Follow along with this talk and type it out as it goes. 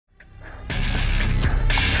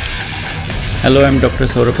Hello, I'm Dr.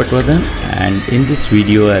 Sourabh Patwardhan, and in this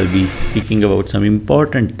video I'll be speaking about some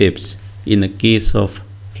important tips in the case of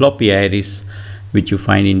floppy iris which you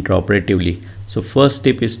find intraoperatively. So first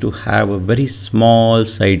tip is to have a very small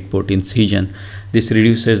side port incision. This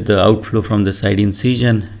reduces the outflow from the side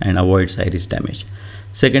incision and avoids iris damage.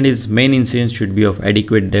 Second is main incision should be of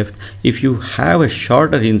adequate depth. If you have a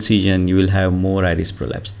shorter incision, you will have more iris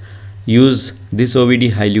prolapse. Use this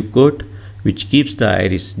OVD Hyalucant which keeps the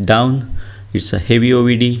iris down. It's a heavy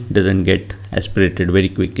OVD, doesn't get aspirated very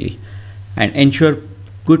quickly. And ensure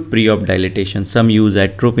good pre-op dilatation. Some use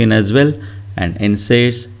atropine as well, and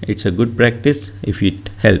NSAIDs. It's a good practice if it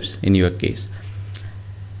helps in your case.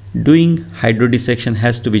 Doing hydrodissection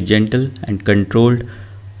has to be gentle and controlled.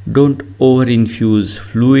 Don't over infuse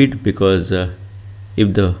fluid because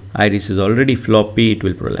if the iris is already floppy, it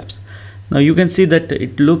will prolapse. Now you can see that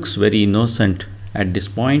it looks very innocent at this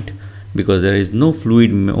point because there is no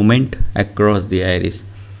fluid movement across the iris.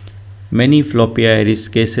 Many floppy iris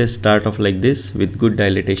cases start off like this with good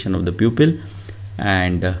dilatation of the pupil,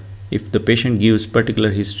 and if the patient gives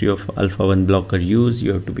particular history of alpha-1 blocker use,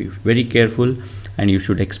 you have to be very careful and you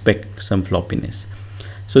should expect some floppiness.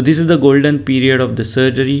 So this is the golden period of the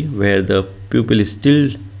surgery where the pupil is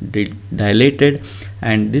still dilated,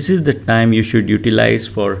 and this is the time you should utilize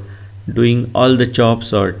for doing all the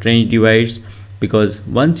chops or trench divides, because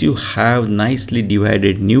once you have nicely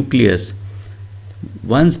divided nucleus,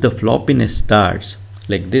 once the floppiness starts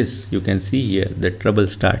like this, you can see here the trouble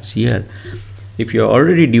starts here. If you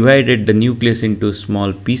already divided the nucleus into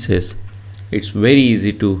small pieces, it's very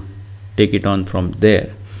easy to take it on from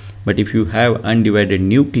there. But if you have undivided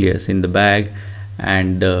nucleus in the bag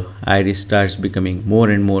and the iris starts becoming more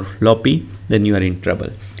and more floppy, then you are in trouble.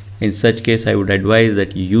 In such case, I would advise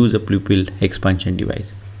that you use a pupil expansion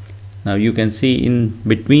device. Now you can see in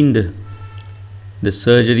between the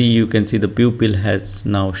surgery, you can see the pupil has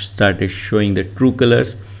now started showing the true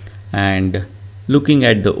colors, and looking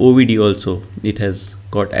at the OVD also, it has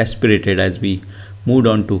got aspirated as we moved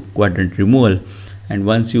on to quadrant removal. And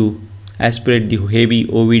once you aspirate the heavy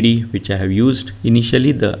OVD which I have used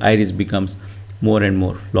initially, the iris becomes more and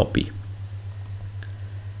more floppy.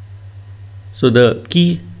 So the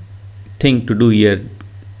key thing to do here,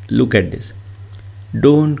 look at this.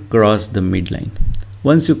 Don't cross the midline.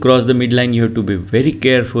 Once you cross the midline, you have to be very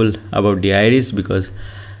careful about the iris because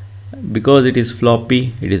it is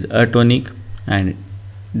floppy, it is atonic, and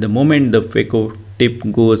the moment the phaco tip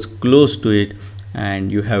goes close to it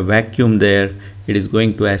and you have vacuum there, it is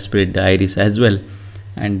going to aspirate the iris as well,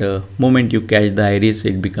 and the moment you catch the iris,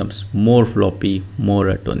 it becomes more floppy, more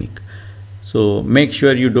atonic. So make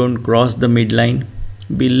sure you don't cross the midline.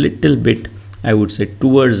 Be little bit, I would say,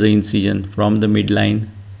 towards the incision from the midline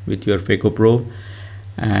with your phaco probe,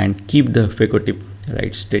 and keep the phaco tip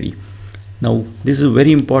right steady. Now this is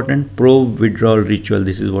very important probe withdrawal ritual.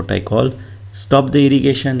 This is what I call. Stop the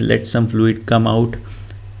irrigation, let some fluid come out,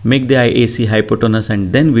 make the AC hypotonous,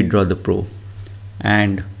 and then withdraw the probe.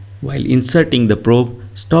 And while inserting the probe,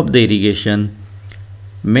 stop the irrigation,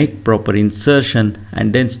 make proper insertion,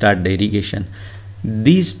 and then start the irrigation.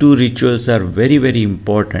 These two rituals are very, very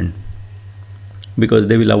important because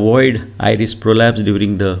they will avoid iris prolapse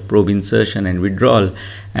during the probe insertion and withdrawal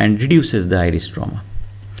and reduces the iris trauma.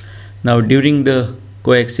 Now during the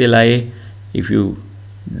coaxial IA, if you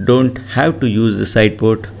don't have to use the side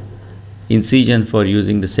port incision for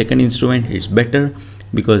using the second instrument, it's better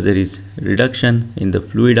because there is reduction in the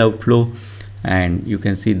fluid outflow and you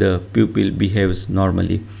can see the pupil behaves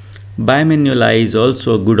normally. Bimanual eye is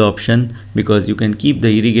also a good option because you can keep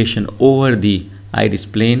the irrigation over the iris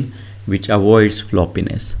plane, which avoids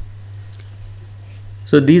floppiness.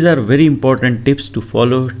 So these are very important tips to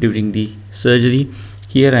follow during the surgery.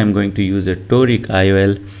 Here I am going to use a toric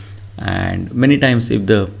IOL, and many times if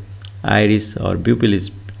the iris or pupil is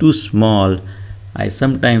too small,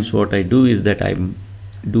 sometimes what I do is that I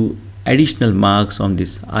do additional marks on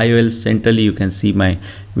this IOL centrally. You can see my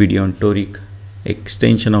video on toric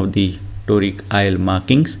extension of the toric IOL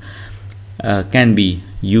markings can be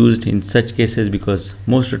used in such cases, because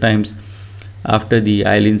most of the times after the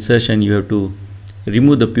IOL insertion you have to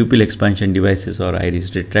remove the pupil expansion devices or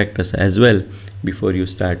iris retractors as well before you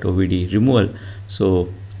start OVD removal. So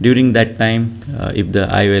during that time, if the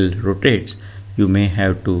IOL rotates, you may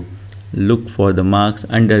have to look for the marks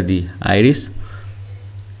under the iris.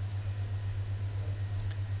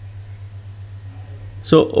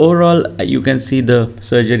 So overall, you can see the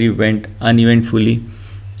surgery went uneventfully.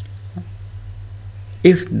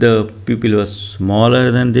 If the pupil was smaller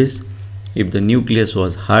than this, if the nucleus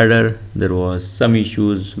was harder, there was some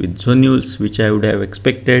issues with zonules which I would have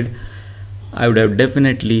expected, I would have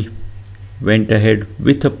definitely went ahead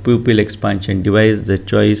with a pupil expansion device. The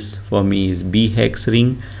choice for me is B hex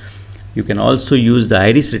ring. You can also use the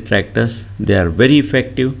iris retractors. They are very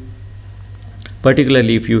effective,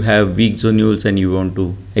 particularly if you have weak zonules and you want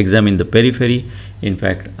to examine the periphery. In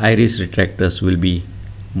fact, iris retractors will be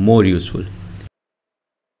more useful.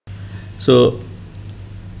 So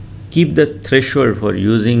keep the threshold for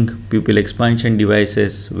using pupil expansion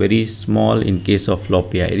devices very small in case of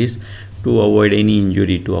floppy iris to avoid any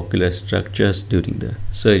injury to ocular structures during the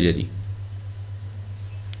surgery.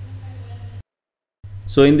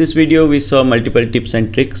 So in this video we saw multiple tips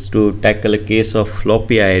and tricks to tackle a case of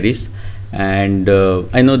floppy iris, and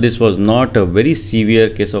I know this was not a very severe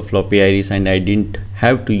case of floppy iris and I didn't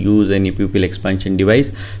have to use any pupil expansion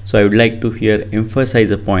device. So I would like to here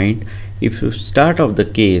emphasize a point. If you start off the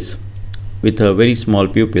case with a very small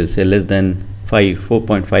pupil, say less than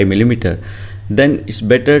 4.5 millimeter, then it's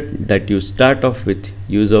better that you start off with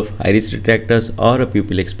use of iris retractors or a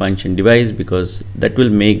pupil expansion device, because that will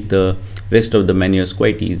make the rest of the maneuvers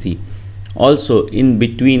quite easy. Also, in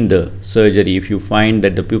between the surgery, if you find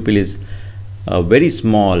that the pupil is very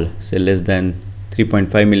small, say less than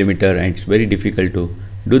 3.5 millimeter, and it's very difficult to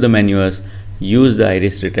do the maneuvers, use the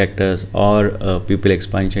iris retractors or a pupil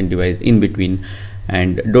expansion device in between,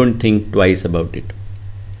 and don't think twice about it.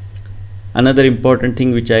 Another important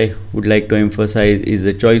thing which I would like to emphasize is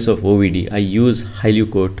the choice of OVD. I use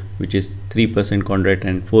Hyalucant, which is 3% chondroitant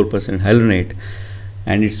and 4% Hyaluronate,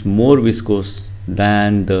 and it's more viscose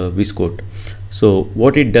than the viscoat. So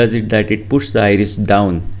what it does is that it pushes the iris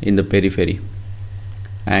down in the periphery,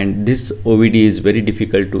 and this OVD is very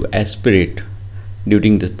difficult to aspirate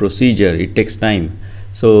during the procedure. It takes time.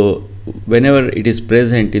 So whenever it is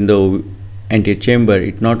present in the anterior chamber,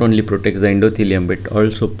 it not only protects the endothelium but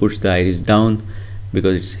also pushes the iris down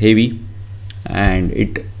because it's heavy, and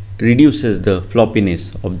it reduces the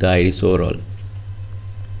floppiness of the iris overall.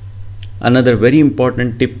 Another very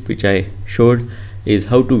important tip which I showed is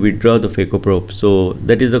how to withdraw the phacoprobe. So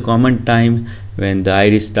that is the common time when the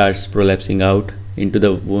iris starts prolapsing out into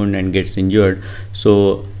the wound and gets injured.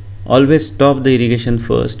 So always stop the irrigation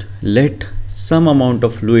first, let some amount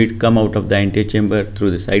of fluid come out of the anterior chamber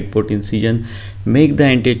through the side port incision, make the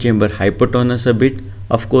anterior chamber hypotonous a bit.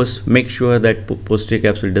 Of course, make sure that posterior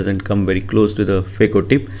capsule doesn't come very close to the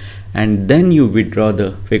phaco-tip, and then you withdraw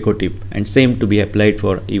the phaco-tip, and same to be applied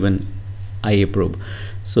for even IA probe.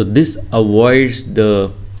 So this avoids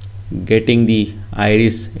the getting the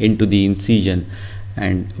iris into the incision,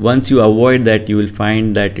 and once you avoid that, you will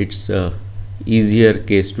find that it's a easier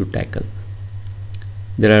case to tackle.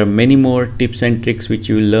 There are many more tips and tricks which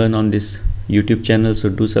you will learn on this YouTube channel, so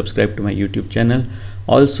do subscribe to my YouTube channel.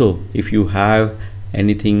 Also, if you have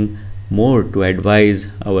anything more to advise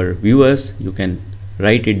our viewers, you can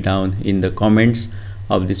write it down in the comments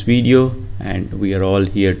of this video, and we are all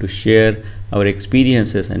here to share our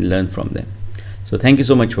experiences and learn from them. So thank you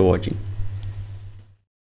so much for watching.